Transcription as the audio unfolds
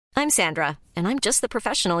I'm Sandra, and I'm just the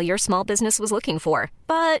professional your small business was looking for.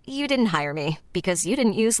 But you didn't hire me because you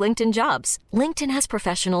didn't use LinkedIn Jobs. LinkedIn has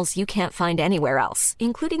professionals you can't find anywhere else,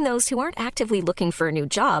 including those who aren't actively looking for a new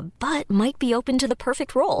job, but might be open to the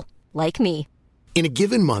perfect role, like me. In a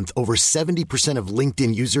given month, over 70% of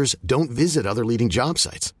LinkedIn users don't visit other leading job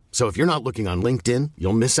sites. So if you're not looking on LinkedIn,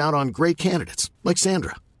 you'll miss out on great candidates like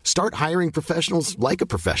Sandra. Start hiring professionals like a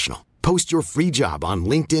professional. Post your free job on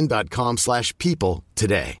linkedin.com/people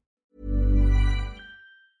today.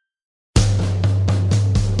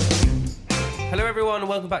 Hello everyone, and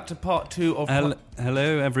welcome back to part 2 of...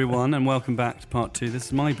 Hello everyone, and welcome back to part 2. This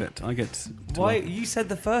is my bit. I get to Why? You said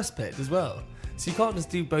the first bit as well, so you can't just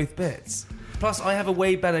do both bits. Plus, I have a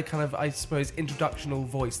way better kind of, I suppose, introductional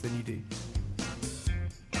voice than you do.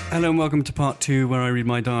 Hello and welcome to part 2, where I read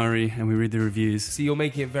my diary and we read the reviews. See, you're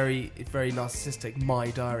making it very narcissistic.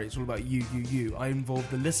 My diary. It's all about you. I involve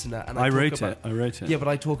the listener, and I wrote it. Yeah, but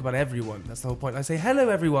I talk about everyone. That's the whole point. I say, hello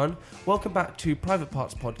everyone, welcome back to Private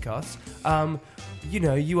Parts Podcast.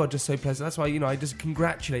 You are just so pleasant. That's why, I just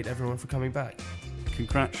congratulate everyone for coming back.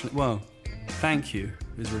 Well, thank you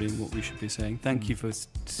is really what we should be saying. Thank you for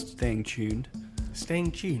staying tuned.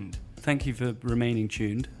 Staying tuned. Thank you for remaining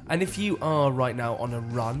tuned. And if you are right now on a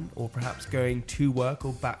run, or perhaps going to work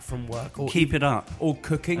or back from work, or keep it up, or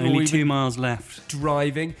cooking, only or even 2 miles left,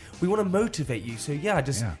 driving, we want to motivate you. So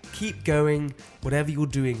keep going, whatever you're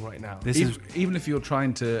doing right now. Even if you're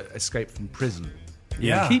trying to escape from prison.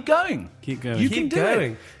 Yeah. Keep going. You can do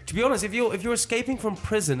it. To be honest, if you're escaping from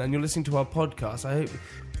prison and you're listening to our podcast, I hope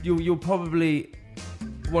you're probably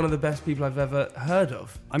one of the best people I've ever heard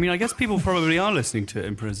of. I mean, I guess people probably are listening to it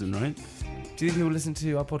in prison, right? Do you think people listen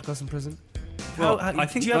to our podcast in prison? Well,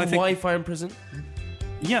 do you have Wi-Fi in prison?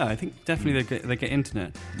 Yeah, I think definitely they get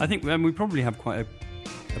internet. I think we probably have quite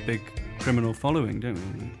a big criminal following, don't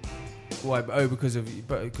we? Why? Oh, because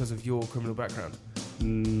of your criminal background?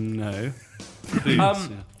 No. Boots.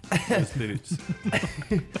 Boots.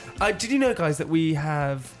 Did you know, guys, that we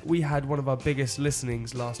had one of our biggest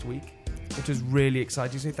listenings last week, which was really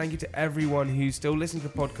exciting. So thank you to everyone who's still listening to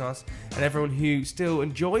the podcast and everyone who still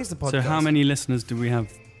enjoys the podcast. So how many listeners do we have?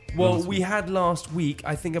 Well, we had last week,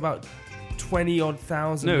 I think, about 20-odd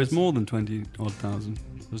thousand. No, it was more than 20-odd thousand,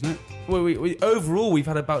 wasn't it? Well, overall, we've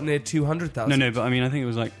had about near 200,000. No, but I mean, I think it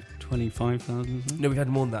was like 25,000. No, we've had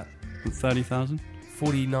more than that. 30,000?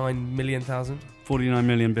 49 million thousand. 49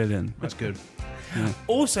 million billion. That's good. Yeah.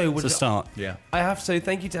 Also, it's a start. Yeah. I have to say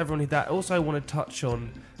thank you to everyone who did that. Also, I want to touch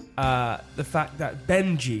on the fact that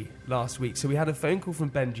Benji last week. So we had a phone call from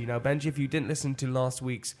Benji. Now, Benji, if you didn't listen to last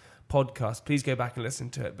week's podcast, please go back and listen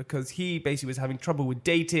to it, because he basically was having trouble with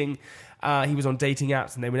dating. He was on dating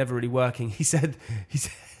apps and they were never really working. We said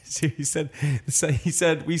to him,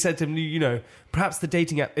 perhaps the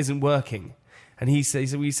dating app isn't working. And we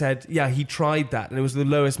said, yeah, he tried that. And it was the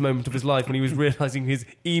lowest moment of his life when he was realising he was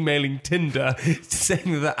emailing Tinder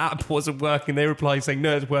saying that the app wasn't working. They replied saying,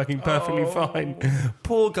 no, it's working perfectly fine.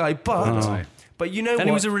 Poor guy. But you know what? And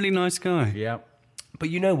he was a really nice guy. Yeah. But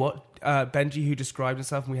you know what? Benji, who described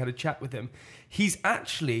himself, and we had a chat with him, he's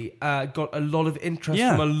actually got a lot of interest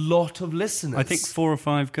from a lot of listeners. I think 4 or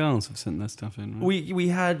 5 girls have sent their stuff in. Right? We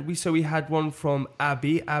had one from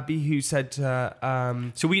Abby, who said.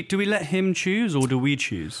 So do we let him choose, or do we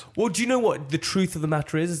choose? Well, do you know what the truth of the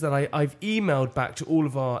matter is that I've emailed back to all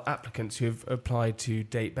of our applicants who have applied to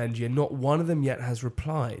date Benji, and not one of them yet has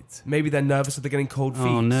replied. Maybe they're nervous or they're getting cold feet.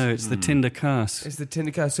 Oh no, it's the Tinder curse. It's the Tinder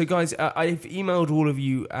curse. So guys, I've emailed all of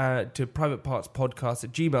you to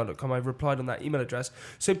privatepartspodcast@gmail.com. I've replied on that email address,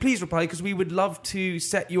 so please reply, because we would love to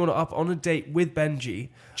set you up on a date with Benji.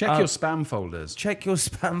 Check your spam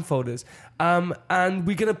folders. And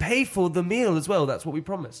we're going to pay for the meal as well. That's what we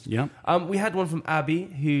promised. Yeah. We had one from Abby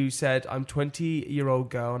who said, I'm a 20-year-old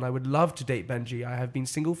girl and I would love to date Benji. I have been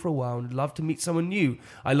single for a while and would love to meet someone new.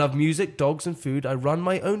 I love music, dogs and food. I run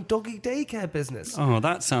my own doggy daycare business. Oh,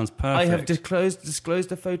 that sounds perfect. I have disclosed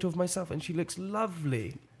a photo of myself and she looks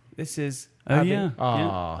lovely. This is Abby.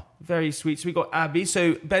 Yeah. Very sweet. So we got Abby.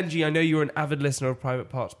 So Benji, I know you're an avid listener of Private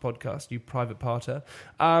Parts Podcast, you private parter.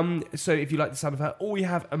 So if you like the sound of her, or we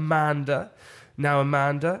have Amanda. Now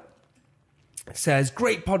Amanda says,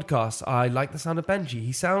 great podcast. I like the sound of Benji.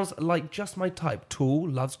 He sounds like just my type. Tall,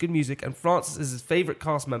 loves good music, and Francis is his favourite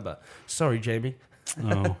cast member. Sorry, Jamie.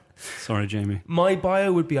 Oh, sorry, Jamie. My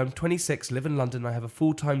bio would be, I'm 26, live in London, I have a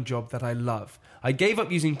full-time job that I love. I gave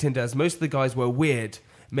up using Tinder as most of the guys were weird.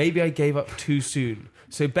 Maybe I gave up too soon.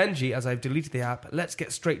 So Benji, as I've deleted the app, let's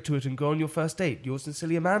get straight to it and go on your first date. Yours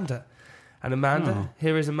sincerely, Amanda. And Amanda,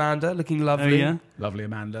 here is Amanda, looking lovely. Oh, yeah? Lovely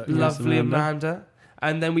Amanda. Lovely Amanda.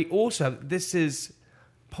 And then we also have, this is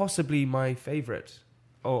possibly my favourite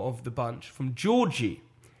of the bunch from Georgie.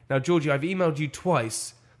 Now, Georgie, I've emailed you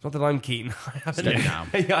twice. Not that I'm keen. I haven't. Stay down.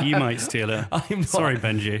 Yeah, You might steal her. I'm not. Sorry,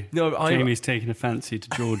 Benji. No, Jamie's taking a fancy to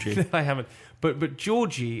Georgie. I haven't. But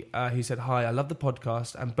Georgie, who said, hi, I love the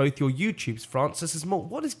podcast and both your YouTubes. Francis is more.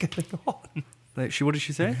 What is going on? What did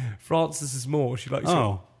she say? Francis is more. She likes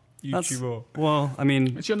Oh, your that's- YouTube more. Well, I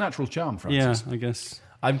mean, It's your natural charm, yeah, Francis. I guess.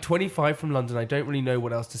 I'm 25 from London. I don't really know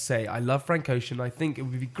what else to say. I love Frank Ocean. I think it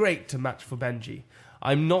would be great to match for Benji.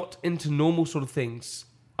 I'm not into normal sort of things.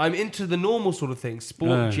 I'm into the normal sort of things.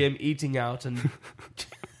 Sport, gym, eating out, and...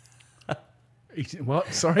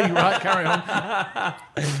 What? Sorry, right, carry on.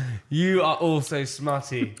 You are also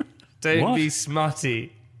smutty. Don't What? be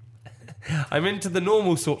smutty. I'm into the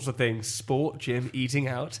normal sorts of things. Sport, gym, eating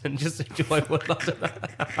out, and just enjoy what London.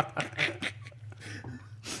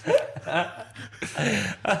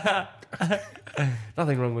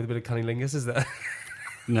 Nothing wrong with a bit of cunnilingus, is there?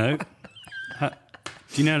 No. Do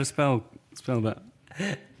you know how to spell that?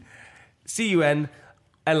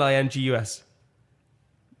 CUNLINGUS.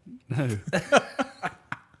 No.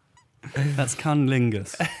 That's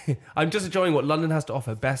cunnilingus. I'm just enjoying what London has to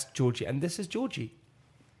offer. Best, Georgie. And this is Georgie.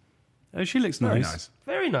 Oh, she looks Very nice. nice.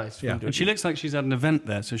 Very nice. from Yeah. Georgie. And she looks like she's at an event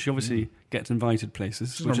there, so she obviously gets invited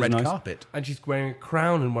places, She's on which a is red nice. carpet. And she's wearing a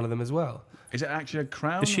crown in one of them as well. Is it actually a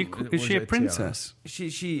crown? Is she or is she it a tiara? princess?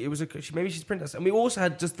 Maybe she's a princess. And we also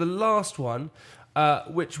had just the last one,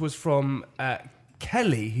 which was from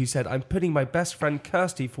Kelly, who said, I'm putting my best friend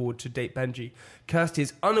Kirsty forward to date Benji. Kirsty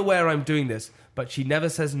is unaware I'm doing this, but she never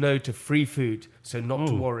says no to free food, so not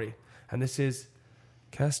to Oh. worry. And this is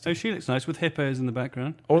Kirsty. Oh, she looks nice with hippos in the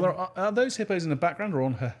background. Or are those hippos in the background or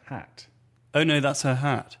on her hat? Oh no, that's her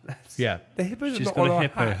hat. Yeah. The hippos She's are not got on a our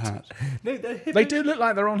hippo hat. hat. No, they're hippos. They do look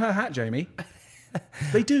like they're on her hat, Jamie.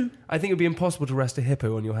 They do. I think it would be impossible to rest a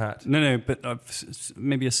hippo on your hat. No, but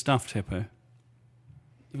maybe a stuffed hippo.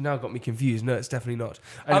 You've now got me confused. No, it's definitely not.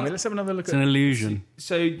 Anyway, let's have another look It's an at... illusion.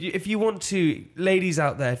 So if you want to, ladies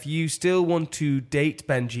out there, if you still want to date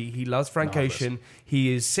Benji, he loves Frank Marvellous. Ocean.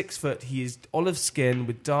 He is 6 foot. He is olive skin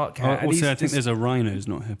with dark hair. and he's Also, I think just- there's a rhinos,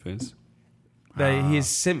 not hippos. He is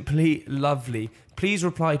simply lovely. Please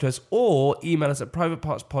reply to us or email us at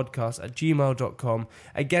privatepartspodcast@gmail.com.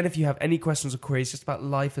 Again, if you have any questions or queries just about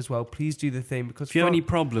life as well, please do the thing because If you have any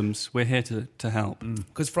problems, we're here to help.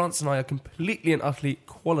 because France and I are completely and utterly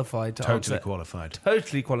qualified to Totally answer. qualified.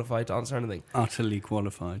 Totally qualified to answer anything. Utterly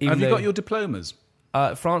qualified. Even Have you though- got your diplomas?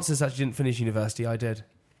 Francis actually didn't finish university. I did.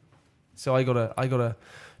 So I got a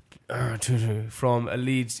from a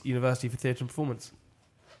Leeds University for Theatre and Performance.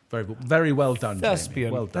 Very well done, Jamie.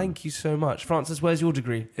 Thespian. Well done. Thank you so much. Francis, where's your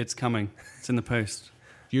degree? It's coming. It's in the post.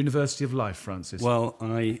 University of Life, Francis. Well,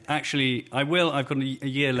 I will. I've got a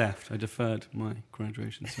year left. I deferred my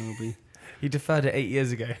graduation, so I'll be... He deferred it 8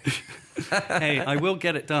 years ago. Hey, I will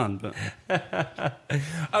get it done, but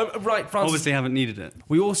Right, Francis. obviously haven't needed it.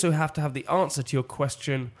 We also have to have the answer to your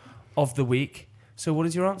question of the week. So what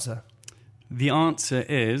is your answer? The answer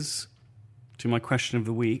is to my question of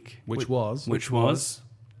the week, which was... which was...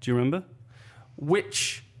 Do you remember?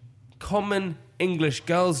 Which common English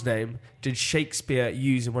girl's name did Shakespeare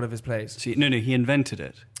use in one of his plays? See, no, he invented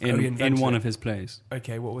it He in invented one it. of his plays.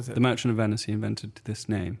 Okay, what was it? The Merchant of Venice. He invented this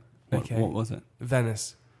name. Okay. What was it?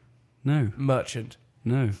 Venice. No, Merchant.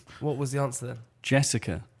 no. What was the answer then?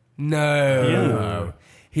 Jessica. No. Yeah.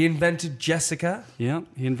 He invented Jessica. Yeah,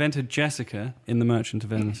 he invented Jessica in The Merchant of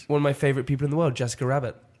Venice. One of my favourite people in the world, Jessica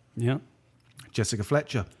Rabbit. Yeah, Jessica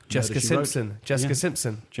Fletcher. Jessica Murder, She Wrote. Simpson. Jessica Yeah.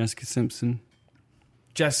 Simpson. Jessica Simpson.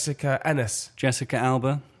 Jessica Ennis. Jessica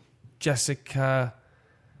Alba. Jessica...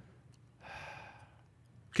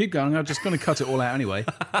 Keep going. I'm just going to cut it all out anyway.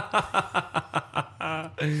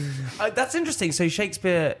 that's interesting. So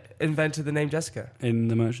Shakespeare invented the name Jessica. In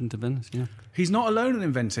The Merchant of Venice, yeah. He's not alone in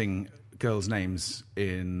inventing girls' names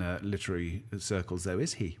in literary circles, though,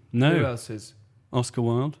 is he? Who No, else is? Oscar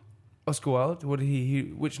Wilde. Oscar Wilde. What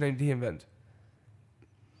did which name did he invent?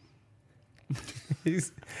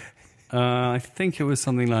 I think it was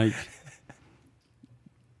something like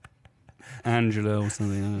Angela or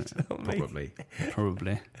something. Probably.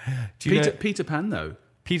 Probably. Do you know- Peter Pan, though.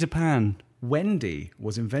 Peter Pan. Wendy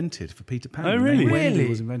was invented for Peter Pan. Oh, The name really? Wendy Really?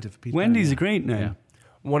 was invented for Peter Wendy's Pan. a great name. Yeah.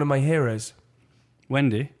 one of my heroes?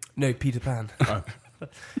 Wendy. No, Peter Pan. Oh.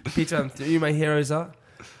 Peter Pan. You know who my heroes are?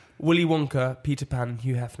 Willy Wonka, Peter Pan, and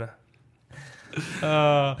Hugh Hefner.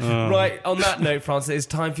 Right, on that note, Francis, it's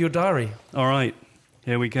time for your diary. All right,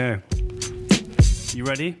 here we go. You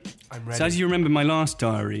ready? I'm ready. So as you remember my last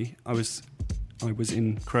diary, I was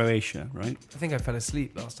in Croatia, right? I think I fell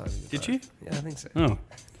asleep last time. Did you? Yeah, I think so. Oh.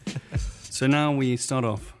 So now we start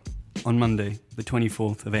off on Monday, the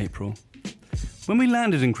 24th of April, When we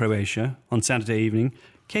landed in Croatia on Saturday evening,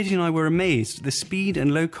 Katie and I were amazed at the speed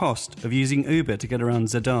and low cost of using Uber to get around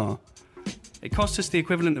Zadar. It cost us the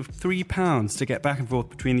equivalent of £3 to get back and forth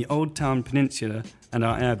between the Old Town Peninsula and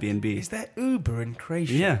our Airbnb. Is there Uber in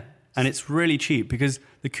Croatia? Yeah, and it's really cheap because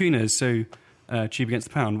the kuna is so cheap against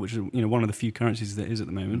the pound, which is one of the few currencies that is at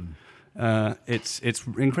the moment. It's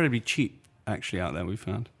incredibly cheap actually out there. We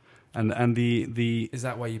found, and the Is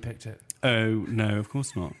that why you picked it? oh no, of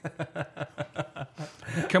course not.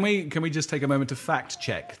 Can we just take a moment to fact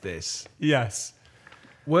check this? Yes.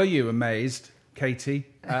 Were you amazed, Katie,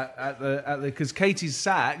 at the because Katie's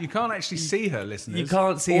sat? You can't actually see her, listeners. You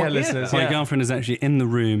can't see Or her, hear listeners. her. My Yeah. girlfriend is actually in the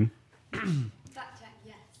room. Fact check,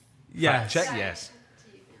 yes. Yes. Fact check, yes.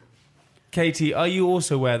 To you now. Katie, are you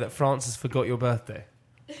also aware that Francis forgot your birthday?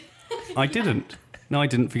 I didn't. No, I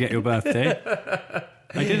didn't forget your birthday.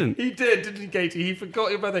 I didn't. He did, didn't he, Katie? He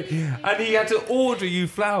forgot your birthday. And he had to order you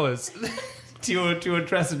flowers to your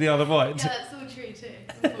address in the other point. Yeah, that's all true too,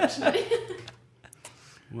 unfortunately.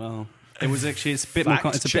 Well, it was actually it's a bit more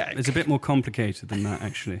Fact check. it's a bit more complicated than that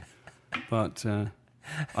actually, but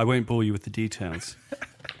I won't bore you with the details.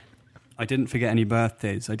 I didn't forget any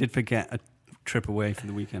birthdays. I did forget a trip away for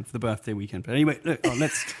the birthday weekend. But anyway, look,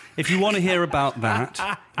 if you want to hear about that,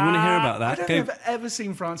 I don't think I've ever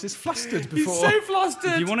seen Francis flustered before. He's so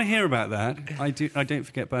flustered. If you want to hear about that, I don't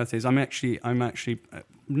forget birthdays. I'm actually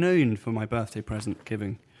known for my birthday present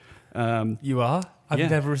giving. You are? I've Yeah.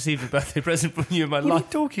 never received a birthday present from you in my What are you life.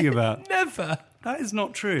 talking about? Never. That is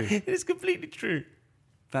not true. It is completely true.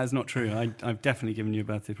 That is not true. I've definitely given you a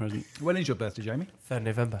birthday present. When is your birthday, Jamie? 3rd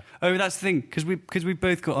November. Oh, that's the thing, because we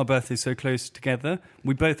both got our birthdays so close together.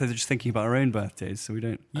 We both are just thinking about our own birthdays, so we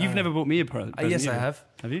don't. You've never bought me a present. Yes, I either. have.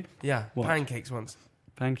 Have you? Yeah. What? Pancakes once.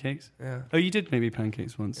 Pancakes? Yeah. Oh, you did make me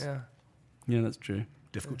pancakes once. Yeah. Yeah, that's true.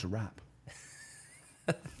 Difficult to wrap.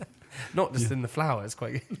 Not just in the flowers,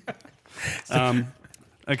 quite.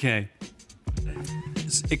 Okay.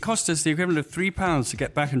 It cost us the equivalent of £3 to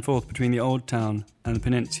get back and forth between the Old Town and the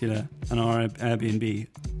Peninsula and our Airbnb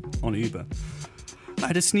on Uber. I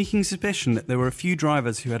had a sneaking suspicion that there were a few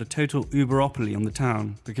drivers who had a total Uberopoly on the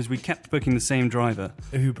town because we kept booking the same driver.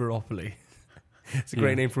 Uberopoly. It's a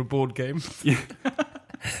great Yeah. name for a board game. Yeah.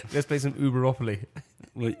 Let's play some Uberopoly.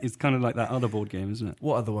 Well, it's kind of like that other board game, isn't it?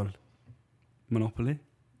 What other one? Monopoly?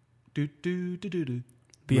 Do do do do do.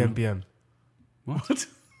 BM. What?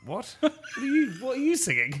 What? What are you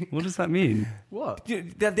singing? What does that mean? What?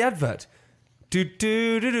 The advert. Do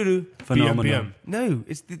do do do do. Phenomenon. No,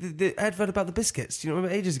 it's the advert about the biscuits. Do you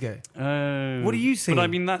remember ages ago? Oh. What are you singing? But I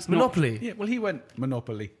mean, that's Monopoly. Yeah, well, he went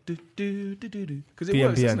Monopoly. Do do do do do. Because it BM.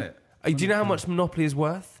 works, doesn't it? Do you know how much Monopoly is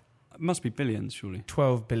worth? It must be billions, surely.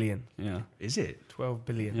 12 billion. Yeah. Is it? 12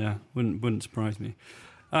 billion. Yeah, wouldn't surprise me.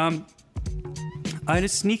 I had a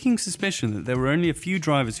sneaking suspicion that there were only a few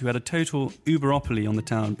drivers who had a total Uberopoly on the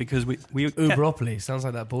town because we kept- Uberopoly sounds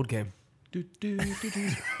like that board game. Do do do do.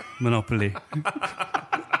 Monopoly.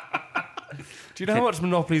 Do you know how much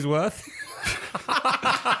Monopoly's worth?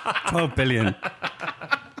 12 billion.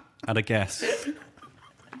 At a guess.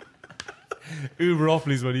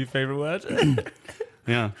 Uberopoly's one of your favourite words.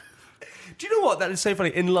 Yeah. Do you know what? That is so funny.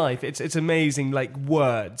 In life, it's amazing, like,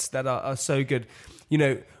 words that are so good. You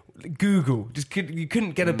know, Google. You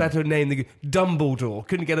couldn't get a better name than Dumbledore.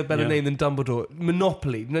 Couldn't get a better Yeah. name than Dumbledore.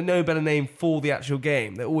 Monopoly. No better name for the actual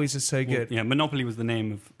game. They're always just so good. Yeah, Monopoly was the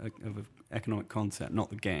name of an economic concept, not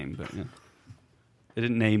the game, but yeah. They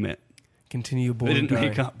didn't name it. Continue your They boring didn't diary.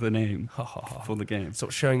 make up the name for the game.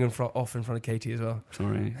 Stop showing off in front of Katie as well.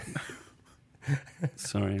 Sorry.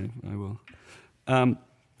 Sorry, I will.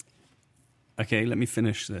 Okay, let me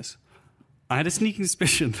finish this. I had a sneaking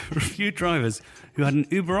suspicion there were a few drivers who had an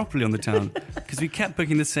Uberopoly on the town because we kept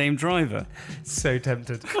booking the same driver. So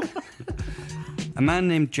tempted. A man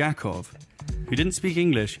named Jakov, who didn't speak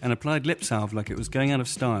English and applied lip salve like it was going out of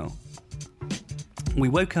style. We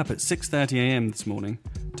woke up at 6:30 a.m. this morning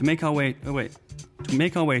to make our way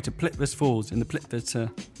to Plitvice Falls in the Plitvice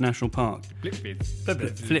National Park.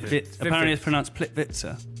 Plitvice. Apparently it's pronounced Plitvice.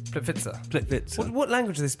 Plitvice. Plitvice. What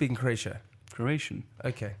language do they speak in Croatia? Croatian.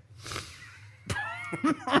 Okay.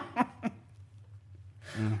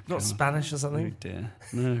 Not Spanish or Oh something? dear.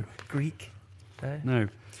 No. Greek? No.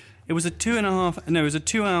 It was a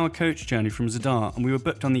 2-hour coach journey from Zadar, and we were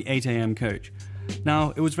booked on the 8 a.m. coach.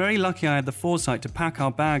 Now, it was very lucky I had the foresight to pack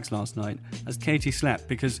our bags last night as Katie slept,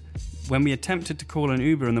 because when we attempted to call an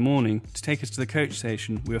Uber in the morning to take us to the coach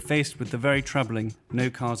station, we were faced with the very troubling no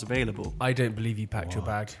cars available. I don't believe you packed your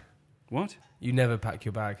bag. What? You never pack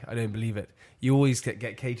your bag. I don't believe it. You always get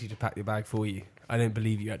Katie to pack your bag for you. I don't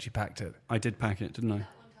believe you actually packed it. I did pack it, didn't I?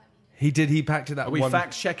 He did. He packed it that Are we one.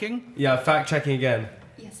 fact checking? Yeah, fact checking again.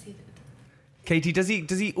 Yes, he did. Katie, does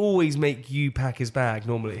he always make you pack his bag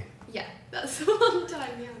normally? Yeah, that's the one time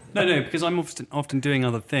he has. No, because I'm often doing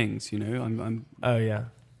other things. You know, I'm Oh yeah.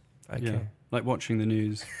 Okay. yeah, like watching the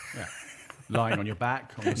news. Yeah. Lying on your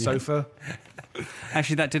back on the sofa.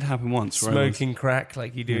 Actually, that did happen once. where I was- Smoking crack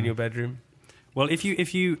like you do in your bedroom. Well, if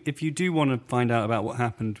you do want to find out about what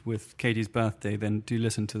happened with Katie's birthday, then do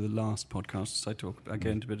listen to the last podcast. I go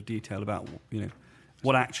into a bit of detail about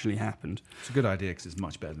what actually happened. It's a good idea because it's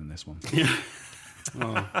much better than this one.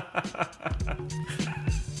 Oh.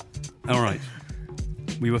 All right.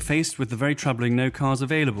 We were faced with the very troubling no cars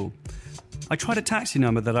available. I tried a taxi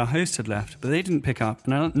number that our host had left, but they didn't pick up.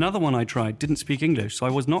 And another one I tried didn't speak English, so I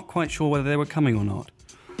was not quite sure whether they were coming or not.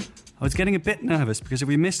 I was getting a bit nervous because if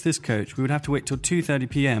we missed this coach, we would have to wait till 2:30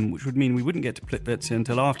 p.m, which would mean we wouldn't get to Plitvice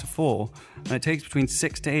until after 4, and it takes between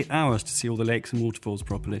 6 to 8 hours to see all the lakes and waterfalls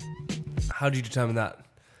properly. How do you determine that?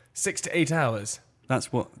 6 to 8 hours.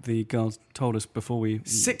 That's what the girls told us before we...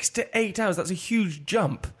 6 to 8 hours. That's a huge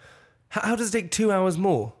jump. How does it take 2 hours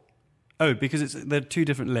more? Oh, because they're two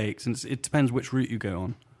different lakes, and it depends which route you go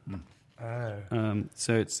on. Oh.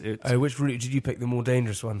 So it's Which route did you pick? The more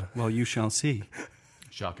dangerous one. well, you shall see.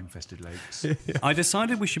 Shark-infested lakes. I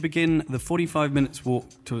decided we should begin the 45 minutes walk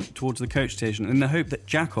towards the coach station in the hope that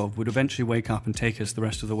Jakov would eventually wake up and take us the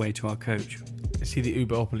rest of the way to our coach. Is he the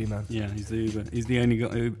Uberopoly man? Yeah, he's the Uber. He's the only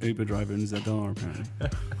Uber driver in Zadar, apparently.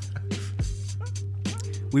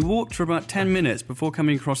 We walked for about 10 minutes before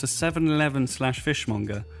coming across a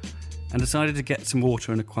 7-Eleven/fishmonger and decided to get some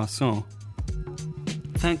water and a croissant.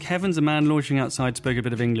 Thank heavens a man loitering outside spoke a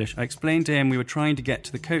bit of English. I explained to him we were trying to get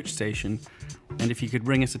to the coach station and if he could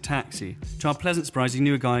ring us a taxi. To our pleasant surprise, he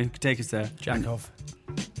knew a guy who could take us there. Jakov.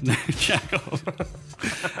 No, Jakov.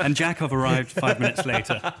 And Jakov arrived 5 minutes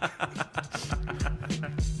later.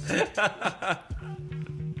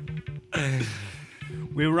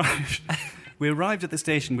 We arrived at the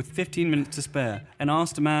station with 15 minutes to spare and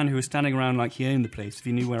asked a man who was standing around like he owned the place if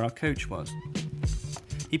he knew where our coach was.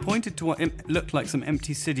 He pointed to what looked like some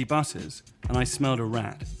empty city buses, and I smelled a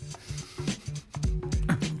rat.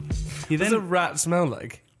 He What does a rat smell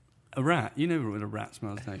like? A rat? You know what a rat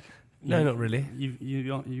smells like. No, not really.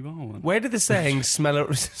 You are one. Where did the saying smell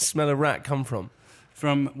a rat come from?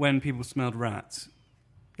 From when people smelled rats.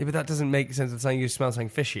 Yeah, but that doesn't make sense of saying you smell something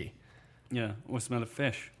fishy. Yeah, or smell of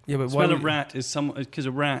fish. Yeah, but smell why a rat is because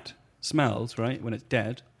a rat smells, right, when it's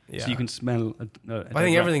dead. Yeah. So you can smell a I dead think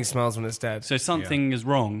rat. everything smells when it's dead. So something is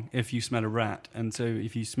wrong if you smell a rat, and so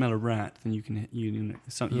if you smell a rat, then you can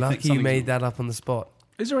Lucky you made that up on the spot.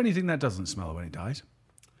 Is there anything that doesn't smell when it dies?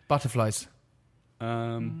 Butterflies.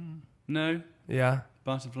 No, Yeah.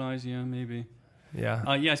 butterflies. Yeah, maybe.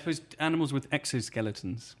 Yeah. Yeah, I suppose animals with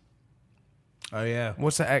exoskeletons, Oh, yeah.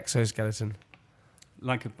 What's an exoskeleton?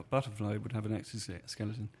 like a butterfly, would have an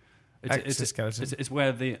exoskeleton. Exoskeleton. It's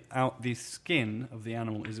where the skin of the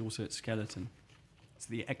animal is also its skeleton. It's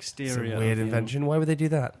the It's exterior. a of weird the invention. Why would they do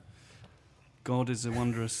that? animal. God is a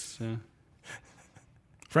wondrous. A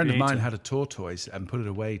friend of mine Creator. had a tortoise and put it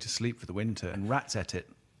away to sleep for the winter, and rats ate it.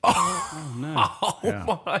 Oh no! Oh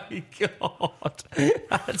Yeah. my god,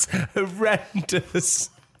 that's horrendous.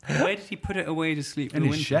 Where did he put it away to sleep for In the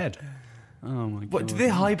his winter? shed. Oh my god! What do they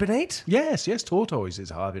hibernate? Yes, tortoises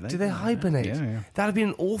hibernate. Do they hibernate? Yeah. That'd be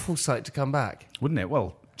an awful sight to come back. Wouldn't it?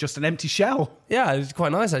 Well, just an empty shell. Yeah, it's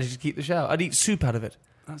quite nice actually to keep the shell. I'd eat soup out of it.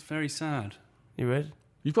 That's very sad. You would?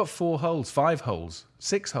 You've got 4 holes, 5 holes,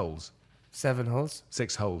 6 holes. 7 holes.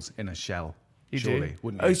 6 holes in a shell. You Surely, do?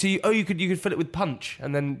 wouldn't you? Oh, so you could fill it with punch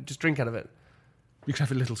and then just drink out of it. You could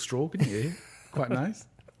have a little straw, couldn't you? Quite nice.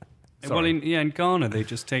 Well, in Ghana, they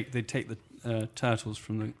take the turtles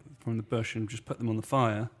from the bush and just put them on the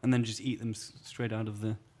fire, and then just eat them straight out of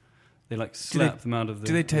the. They slap them out of the.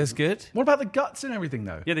 Do they taste good? What about the guts and everything,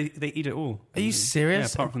 though? Yeah, they eat it all. Are you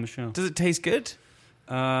serious? Yeah, apart from the shell. Does it taste good?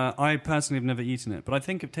 I personally have never eaten it, but I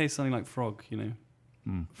think it tastes something like frog. You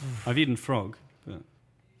know, I've eaten frog, but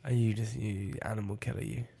Are you just you animal killer?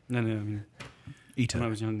 You no. I mean, Eater. when I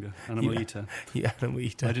was younger, animal Yeah. eater. you animal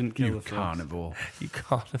eater. I didn't kill You the frog. carnivore. You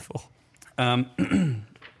carnivore.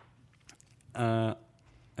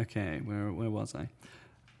 Okay, where was I?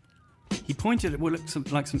 He pointed at what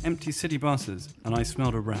looked like some empty city buses, and I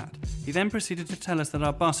smelled a rat. He then proceeded to tell us that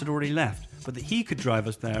our bus had already left, but that he could drive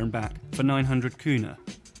us there and back for 900 kuna,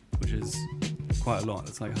 which is quite a lot.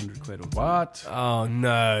 That's like 100 quid or something. What? Oh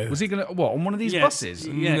no! Was he going to, on one of these Yes. buses?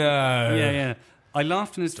 Yeah. No. Yeah. I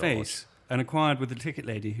laughed in his face and inquired with the ticket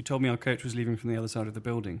lady, who told me our coach was leaving from the other side of the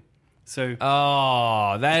building. So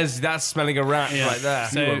Oh, that's smelling a rat Yeah. right there.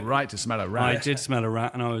 So- You were right to smell a rat. I did smell a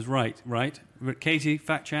rat, and I was right. Katie,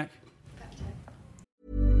 fact check.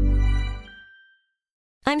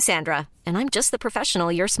 I'm Sandra, and I'm just the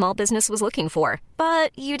professional your small business was looking for.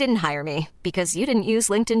 But you didn't hire me because you didn't use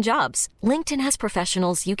LinkedIn Jobs. LinkedIn has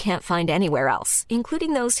professionals you can't find anywhere else,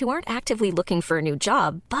 including those who aren't actively looking for a new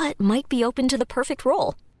job, but might be open to the perfect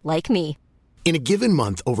role, like me. In a given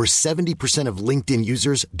month, over 70% of LinkedIn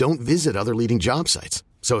users don't visit other leading job sites.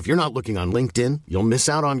 So if you're not looking on LinkedIn, you'll miss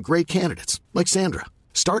out on great candidates like Sandra.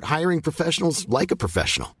 Start hiring professionals like a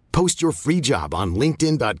professional. Post your free job on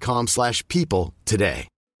linkedin.com/people today.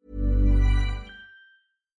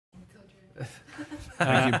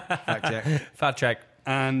 Thank you. Fact check. Fact check.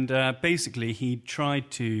 And basically, he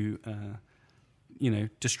tried to,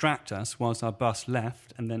 distract us whilst our bus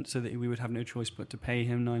left, and then so that we would have no choice but to pay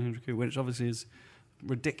him 900 quid, which obviously is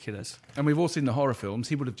ridiculous. And we've all seen the horror films.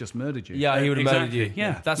 He would have just murdered you. Yeah, he would have murdered you.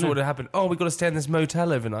 Yeah. That's what would have happened. Oh, we've got to stay in this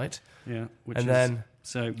motel overnight. Yeah.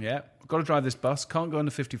 So yeah, got to drive this bus. Can't go under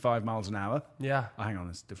 55 miles an hour. Yeah. Oh, hang on,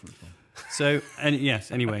 it's a different film. So, and yes,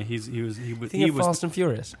 anyway, he was Fast and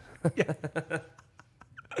Furious. What?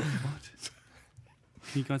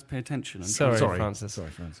 Can you guys pay attention? Sorry, Francis.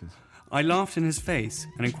 I laughed in his face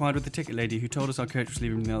and inquired with the ticket lady, who told us our coach was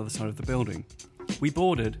leaving on the other side of the building. We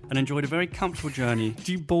boarded and enjoyed a very comfortable journey.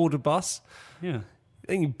 Do you board a bus? Yeah. I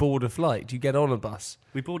think you board a flight. Do you get on a bus?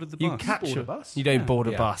 We boarded the You bus. catch board a a bus? You don't Yeah. board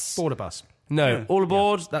a bus. Board a bus. No, Yeah. all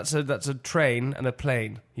aboard. That's a train and a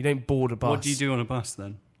plane. You don't board a bus. What do you do on a bus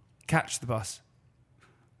then? Catch the bus.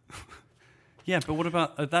 Yeah, but what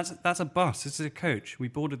about that's a bus? This is a coach. We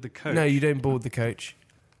boarded the coach. No, you don't board the coach.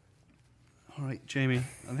 All right, Jamie.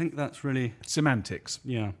 I think that's really Semantics.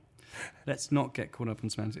 yeah. Let's not get caught up in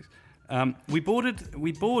semantics. We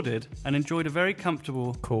boarded and enjoyed a very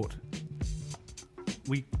comfortable. Court.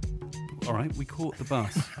 We caught the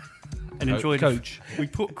bus and Co- enjoyed coach.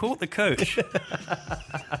 Caught the coach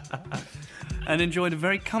and enjoyed a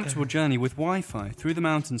very comfortable journey with Wi-Fi through the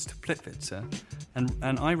mountains to Plitvice,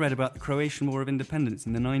 and I read about the Croatian War of Independence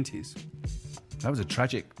in the 90s. That was a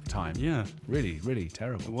tragic time. Yeah, Really, really it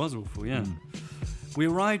terrible. was awful. Yeah. We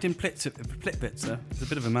arrived in Plitvice. It's a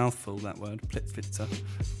bit of a mouthful, that word, Plitvice.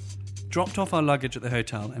 Dropped off our luggage at the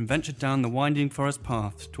hotel and ventured down the winding forest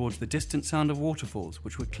paths towards the distant sound of waterfalls,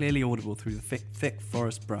 which were clearly audible through the thick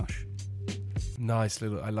forest brush. Nice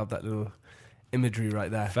little. I love that little imagery right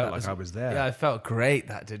there. Felt That like I was there. Yeah, it felt great.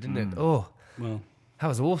 That did, didn't it? Oh, Well, that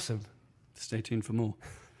was awesome. stay tuned for more.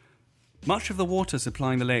 Much of the water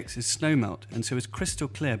supplying the lakes is snowmelt, and so is crystal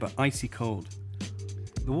clear but icy cold.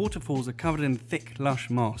 The waterfalls are covered in thick, lush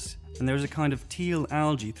moss, and there is a kind of teal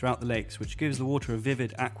algae throughout the lakes, which gives the water a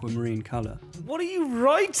vivid aquamarine colour. What are you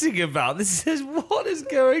writing about? This is what is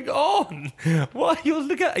going on. What you're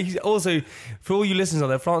looking at? He's also, for all you listeners out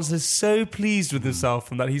there, Francis is so pleased with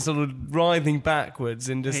himself and that he's sort of writhing backwards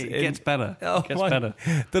and just. Hey, it gets better. Oh, It gets my- better.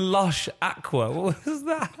 The lush aqua. What was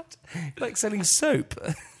that? Like selling soap.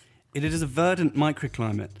 It is a verdant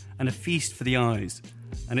microclimate and a feast for the eyes,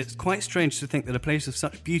 and it's quite strange to think that a place of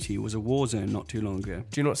such beauty was a war zone not too long ago.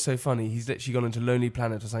 Do you know what's so funny? He's literally gone into Lonely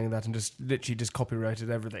Planet or something like that and just literally just copyrighted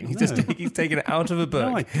everything. He's No. he's taken it out of a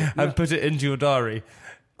book No, and put it into your diary.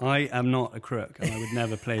 I am not a crook, and I would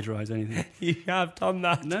never plagiarise anything. You have done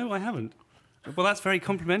that. No, I haven't. Well, that's very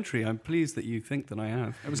complimentary. I'm pleased that you think that I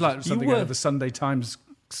have. It was like something were- out of the Sunday Times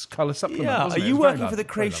colour supplement. Yeah, are wasn't it? It you was very working for the lovely,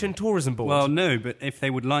 very Croatian lovely. Tourism Board? Well, no, but if they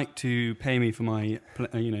would like to pay me for my,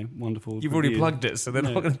 wonderful... You've already review- plugged it, so they're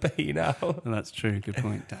No. not going to pay you now. Oh, that's true. Good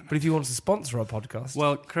point. Damn it. But if you want to sponsor our podcast,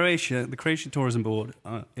 Well, Croatia, the Croatian Tourism Board,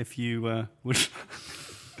 if you would... would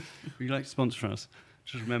you like to sponsor us?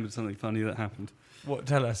 Just remembered something funny that happened. what?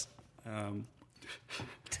 Tell us. Um,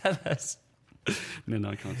 Tell us. no,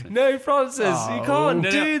 I can't say. No, Francis, you can't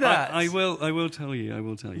No, do that. I will tell you. I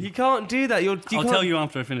will tell you. You can't do that. I'll can't... tell you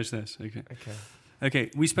after I finish this. Okay. Okay.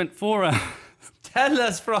 Okay, we spent 4 hours... Tell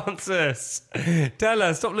us, Francis. Tell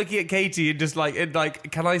us. Stop looking at Katie and just like,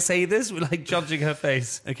 can I say this? We're like judging her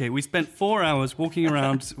face. Okay, we spent 4 hours walking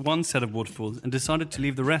around one set of waterfalls and decided to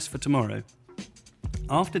leave the rest for tomorrow.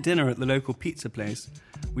 After dinner at the local pizza place,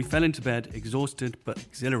 we fell into bed, exhausted but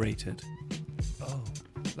exhilarated. Oh,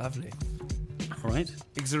 lovely. All right?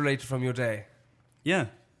 Exhilarated from your day. Yeah.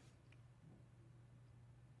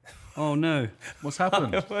 Oh no, What's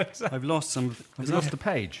happened? I've lost some. Have you lost the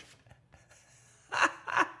page?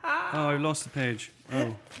 Oh, I lost the page.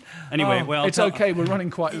 Oh. Anyway, well, It's okay. We're running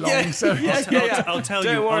quite long, Yeah, so yeah. I'll tell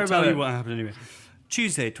Don't you. worry I'll tell about you it. what happened anyway.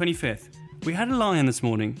 Tuesday, 25th. We had a lie-in this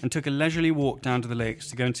morning and took a leisurely walk down to the lakes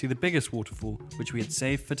to go and see the biggest waterfall, which we had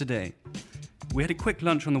saved for today. We had a quick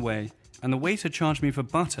lunch on the way, and the waiter charged me for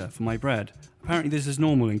butter for my bread. Apparently this is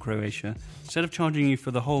normal in Croatia. Instead of charging you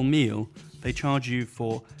for the whole meal, they charge you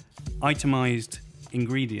for itemised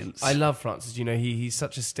ingredients. I love Francis. You know, he's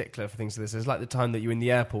such a stickler for things like this. It's like the time that you were in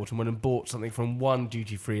the airport and went and bought something from one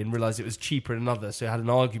duty free and realised it was cheaper in another, so you had an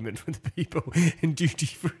argument with the people in duty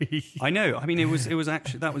free. I know. I mean, it was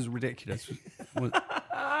actually, that was ridiculous.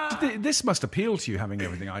 This must appeal to you, having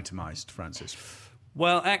everything itemised, Francis.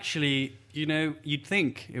 Well, actually, you know, you'd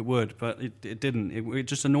think it would, but it didn't. It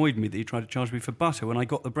just annoyed me that he tried to charge me for butter when I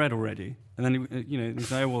got the bread already. And then, he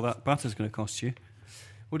said, oh, well, that butter's going to cost you.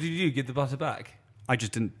 What did you do? Give the butter back? I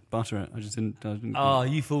just didn't butter it. I didn't. Oh,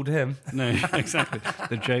 you fooled him. No, exactly.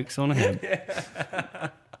 The joke's on him.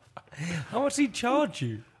 How much did he charge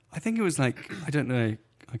you? I think it was like, I don't know,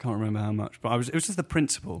 I can't remember how much, but it was just the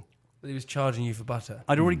principle. He was charging you for butter.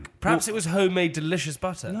 I'd already... Perhaps it was homemade, delicious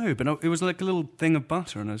butter. No, but it was like a little thing of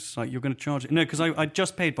butter, and I was like, "You're going to charge it?" No, because I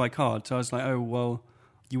just paid by card, so I was like, "Oh well,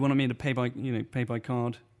 you wanted me to pay by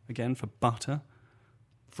card again for butter,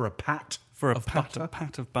 For a pat for a of pat butter? of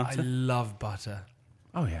I butter." love butter.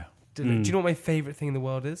 Oh, yeah. Do you know what my favourite thing in the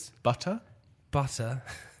world is? Butter? Butter.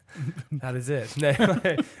 That is it. No,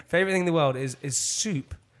 my favourite thing in the world is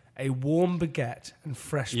soup, a warm baguette, and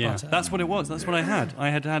fresh Yeah, butter. that's what it was. That's what I had. I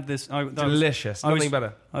had this. Delicious. Nothing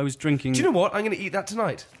better. I was drinking. Do you know what? I'm going to eat that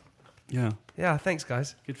tonight. Yeah, Yeah, thanks,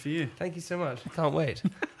 guys. good for you. Thank you so much. I can't wait.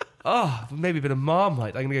 Maybe a bit of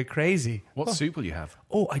Marmite. I'm going to go crazy. What soup will you have?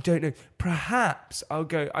 Oh, I don't know. Perhaps I'll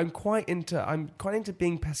go. I'm quite into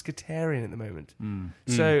being pescatarian at the moment.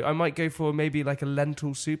 So I might go for maybe like a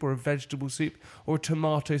lentil soup or a vegetable soup or a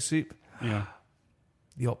tomato soup. Yeah,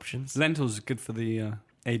 The options. lentils are good for the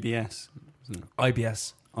ABS. Isn't it?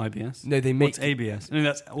 IBS. IBS. No, they make What's ABS? No,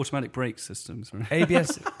 that's automatic brake systems, right?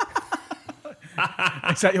 ABS.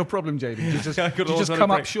 Is that your problem, JB? Do you just, I got do you just automatic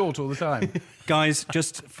come up brake. short all the time? Guys,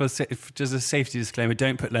 just a safety disclaimer: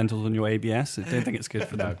 don't put lentils on your ABS. I don't think it's good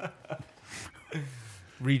for them.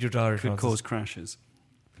 Read your diary. Could Francis. cause crashes.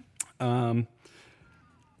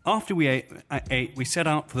 After we ate, we set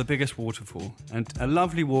out for the biggest waterfall and a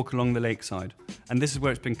lovely walk along the lakeside. And this is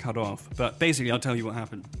where it's been cut off. But basically, I'll tell you what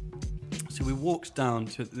happened. So we walked down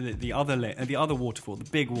to the other waterfall, the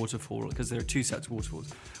big waterfall, because there are two sets of waterfalls.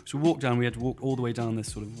 So we walked down. We had to walk all the way down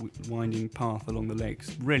this sort of winding path along the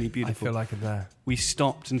lakes. Really I beautiful. feel like I'm there. We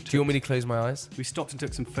stopped and Do you want me to close my eyes? we stopped and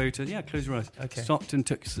took some photos. Yeah, close your eyes. Okay. Stopped and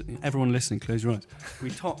took... Everyone listening, close your eyes.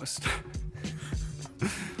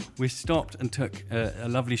 We stopped and took a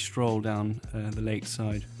lovely stroll down the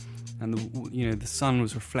lakeside. And the sun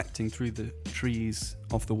was reflecting through the trees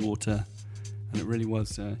of the water. And it really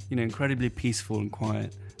was, incredibly peaceful and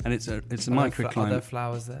quiet. And it's a Are microclimate. there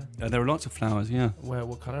flowers there? There are lots of flowers, yeah.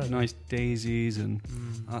 What colour are they? Nice daisies and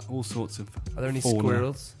all sorts of Are there any fauna.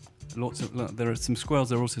 squirrels? There are some squirrels.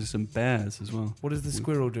 There are also some bears as well. What is the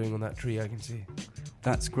squirrel doing on that tree? I can see.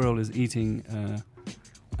 That squirrel is eating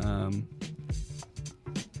A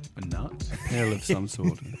nut? a pill of some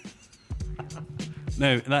sort.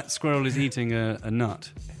 No, that squirrel is eating a nut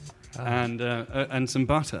and some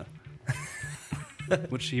butter,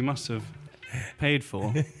 which he must have paid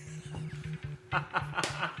for.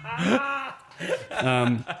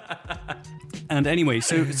 And anyway,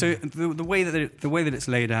 so the way that it's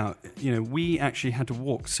laid out, we actually had to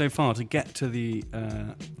walk so far to get to the.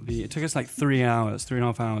 It took us like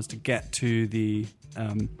 3.5 hours to get to the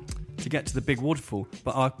big waterfall.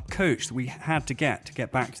 But our coach that we had to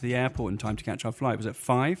get back to the airport in time to catch our flight was at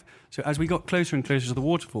 5. So as we got closer and closer to the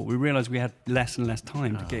waterfall, we realised we had less and less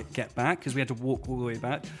time to get back because we had to walk all the way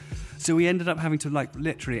back. So we ended up having to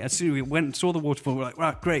literally, as soon as we went and saw the waterfall, we're like,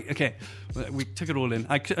 right, great, okay. We took it all in.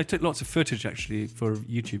 I took lots of footage actually for a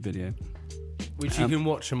YouTube video. Which you can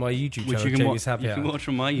watch on my YouTube channel. Which you can Jamie's watch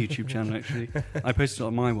on my YouTube channel actually. I posted it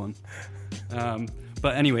on my one.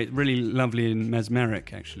 But anyway, really lovely and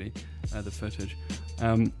mesmeric actually, the footage.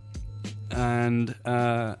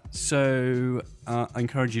 So I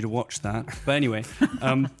encourage you to watch that. But anyway,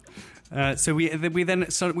 so we then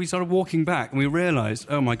started walking back, and we realised,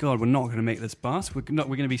 oh my God, we're not going to make this bus. We're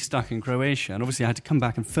going to be stuck in Croatia. And obviously, I had to come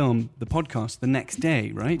back and film the podcast the next day,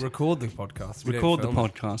 right? Record the podcast. Record the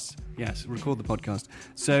podcast. Yes, record the podcast.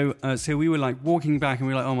 So we were like walking back, and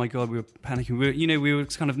we were like, oh my God, we were panicking. We were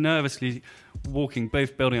kind of nervously walking,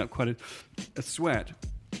 both building up quite a sweat.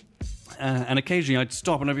 And occasionally I'd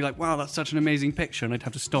stop and I'd be like, wow, that's such an amazing picture. And I'd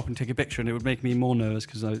have to stop and take a picture, and it would make me more nervous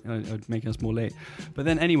because I'd make us more late. But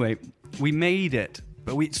then anyway, we made it.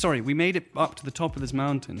 We made it up to the top of this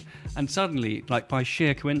mountain. And suddenly, like by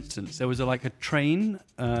sheer coincidence, there was a train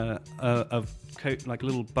like a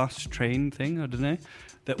little bus train thing, I don't know,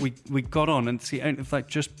 that we got on. And see, it's like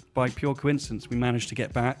just by pure coincidence, we managed to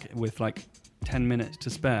get back with like 10 minutes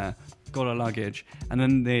to spare, got our luggage. And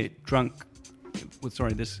then this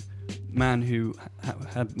man who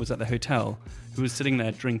was at the hotel, who was sitting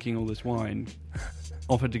there drinking all this wine,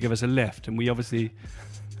 offered to give us a lift, and we obviously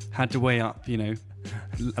had to weigh up,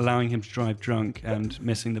 allowing him to drive drunk and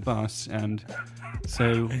missing the bus, and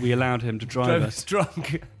so we allowed him to drive us.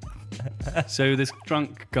 Drunk. So this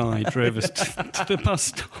drunk guy drove us to the bus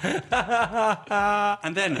stop,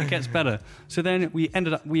 and then it gets better. So then we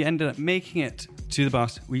ended up making it to the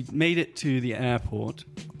bus. We made it to the airport.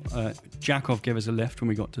 Jakov gave us a lift when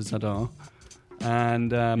we got to Zadar,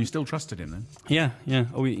 and You still trusted him then? yeah.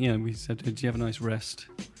 We said, "Did you have a nice rest?"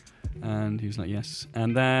 And he was like, "Yes."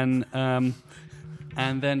 And then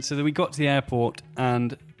so then we got to the airport,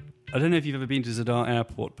 and I don't know if you've ever been to Zadar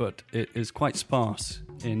Airport, but it is quite sparse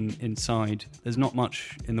inside. There's not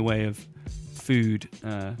much in the way of food,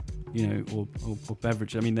 or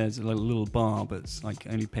beverage. I mean, there's a little bar, but it's like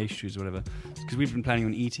only pastries or whatever. Because we've been planning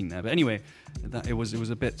on eating there. But anyway, it was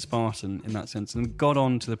a bit Spartan in that sense. And got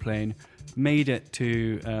onto the plane, made it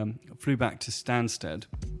flew back to Stansted,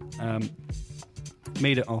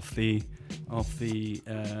 made it off the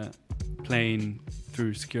plane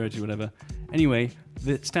through security or whatever. Anyway,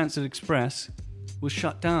 the Stansted Express was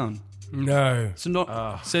shut down. No.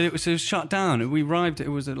 So it was shut down. We arrived. It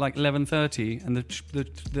was at like 11:30, and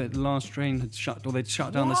the last train had shut, or they'd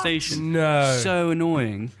shut down the station. No. So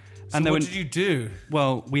annoying. So and what did you do?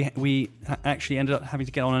 Well, we actually ended up having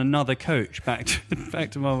to get on another coach back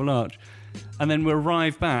to Marble Arch, and then we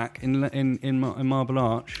arrived back in Marble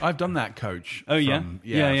Arch. I've done that, coach. Oh, yeah?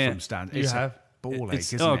 Yeah. From Stansted. You have? Ball ache,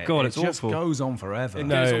 It's- isn't oh, it? God, it it's just awful. goes on forever.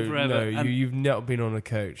 No, goes on forever. And- you've not been on a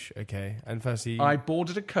coach, okay? And firstly, I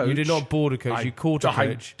boarded a coach. You did not board a coach. You caught a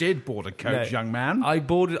coach. I did board a coach, No. young man. I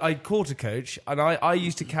caught a coach, and I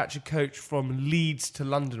used to catch a coach from Leeds to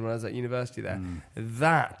London when I was at university there.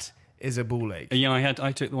 That is a ball ache. Yeah,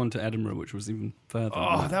 I took the one to Edinburgh, which was even further.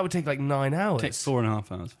 Oh, that would take like 9 hours. It takes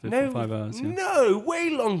 4.5 hours, 5 hours. Yeah. No, way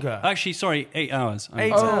longer. Actually, sorry, 8 hours.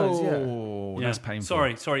 8 hours, yeah. Oh, that's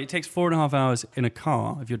painful. Sorry. It takes 4.5 hours in a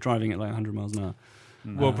car if you're driving at like 100 miles an hour.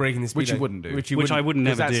 Well, breaking the speed Which you limit. wouldn't do. Which I would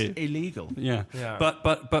never that's do. illegal. Yeah. Yeah.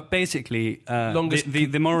 But basically, Longest-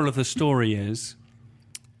 the moral of the story is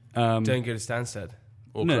Don't go to Stansted.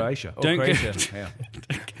 Or No. Croatia. Or Don't go- Croatia.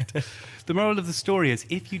 Yeah. the moral of the story is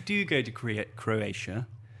if you do go to Croatia,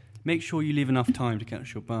 make sure you leave enough time to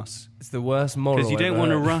catch your bus, It's the worst moral. because you don't ever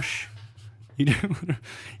want to heard. rush. You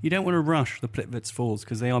don't want to rush the Plitvice Falls,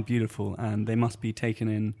 because they are beautiful and they must be taken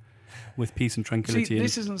in with peace and tranquility. See,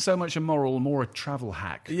 this isn't so much a moral, more a travel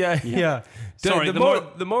hack. Yeah. Sorry,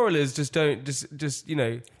 The moral is just don't use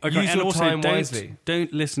Okay, your and also time wisely.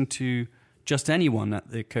 don't listen to just anyone at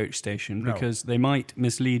the coach station, No. because they might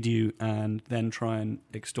mislead you and then try and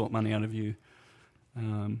extort money out of you.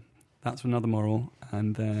 That's another moral.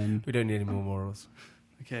 And then We don't need any more morals.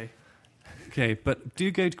 okay, but do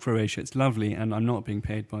go to Croatia. It's lovely, and I'm not being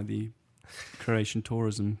paid by the Croatian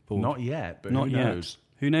Tourism Board. Not yet, but Not who yet. knows?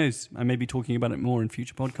 Who knows? I may be talking about it more in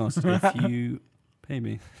future podcasts if you pay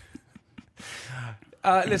me.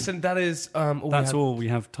 Listen, that is all That's we have all we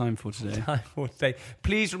have time for today. time for today.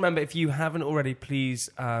 Please remember, if you haven't already, please.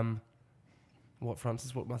 What,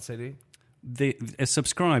 Francis? What must I do?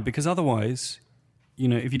 Subscribe, because otherwise,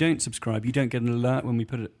 if you don't subscribe, you don't get an alert when we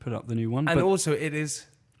put up the new one. And But also, it is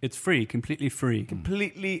it's free, completely free.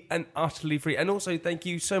 completely and utterly free. And also, thank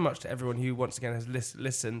you so much to everyone who once again has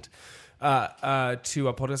listened to our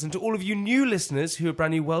podcast, and to all of you new listeners who are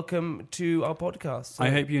brand new. Welcome to our podcast. So- I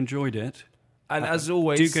hope you enjoyed it. And as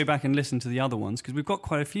always, Do go back and listen to the other ones, because we've got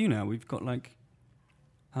quite a few now. We've got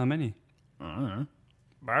how many? I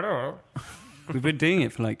don't know. We've been doing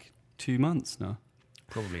it for 2 months now.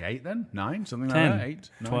 Probably 8 then? 9? Something 10, like that? 8,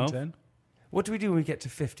 9, 12. 10? What do we do when we get to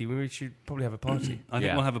 50? We should probably have a party. I think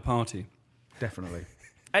Yeah. we'll have a party. Definitely.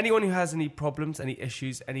 Anyone who has any problems, any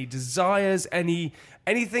issues, any desires, any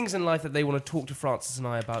things in life that they want to talk to Francis and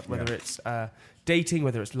I about, whether it's dating,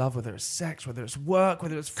 whether it's love, whether it's sex, whether it's work,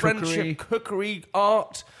 whether it's friendship, cookery,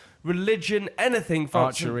 art, religion, anything.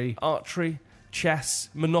 Francis, archery, chess,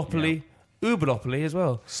 Monopoly, Ubernopoly as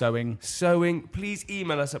well. Sewing. Please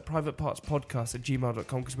email us at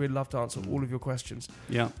privatepartspodcast@gmail.com, because we'd love to answer all of your questions.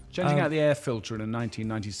 Yeah. Changing out the air filter in a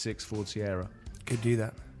 1996 Ford Sierra. Could do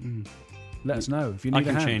that. Let us know if you need I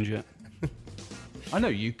can a hand. change it. I know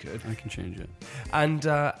you could. I can change it. And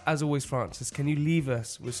as always, Francis, can you leave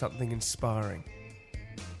us with something inspiring?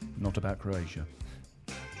 Not about Croatia.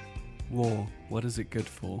 War. What is it good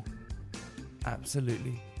for?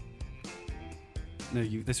 Absolutely. No,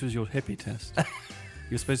 this was your hippie test.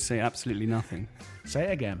 You're supposed to say absolutely nothing. Say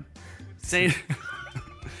it again. Say it.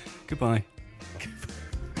 Goodbye.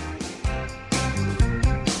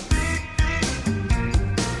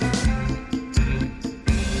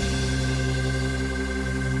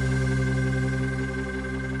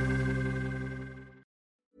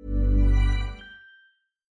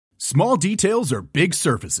 Small details or big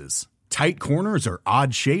surfaces, tight corners or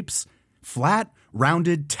odd shapes, flat,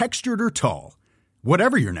 rounded, textured, or tall.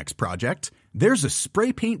 Whatever your next project, there's a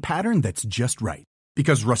spray paint pattern that's just right.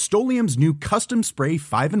 Because Rust-Oleum's new Custom Spray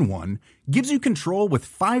 5-in-1 gives you control with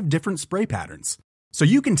 5 different spray patterns. So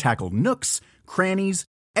you can tackle nooks, crannies,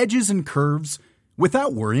 edges, and curves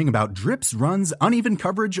without worrying about drips, runs, uneven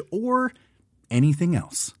coverage, or anything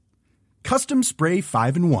else. Custom Spray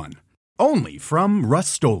 5-in-1. Only from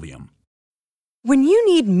Rust-Oleum. When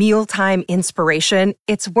you need mealtime inspiration,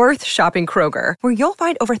 it's worth shopping Kroger, where you'll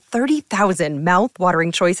find over 30,000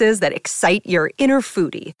 mouth-watering choices that excite your inner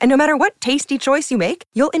foodie. And no matter what tasty choice you make,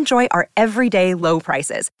 you'll enjoy our everyday low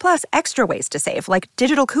prices, plus extra ways to save, like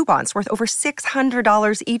digital coupons worth over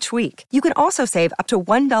 $600 each week. You can also save up to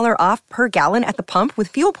 $1 off per gallon at the pump with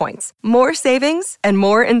fuel points. More savings and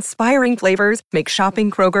more inspiring flavors make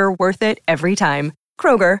shopping Kroger worth it every time.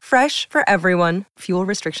 Kroger, fresh for everyone. Fuel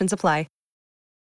restrictions apply.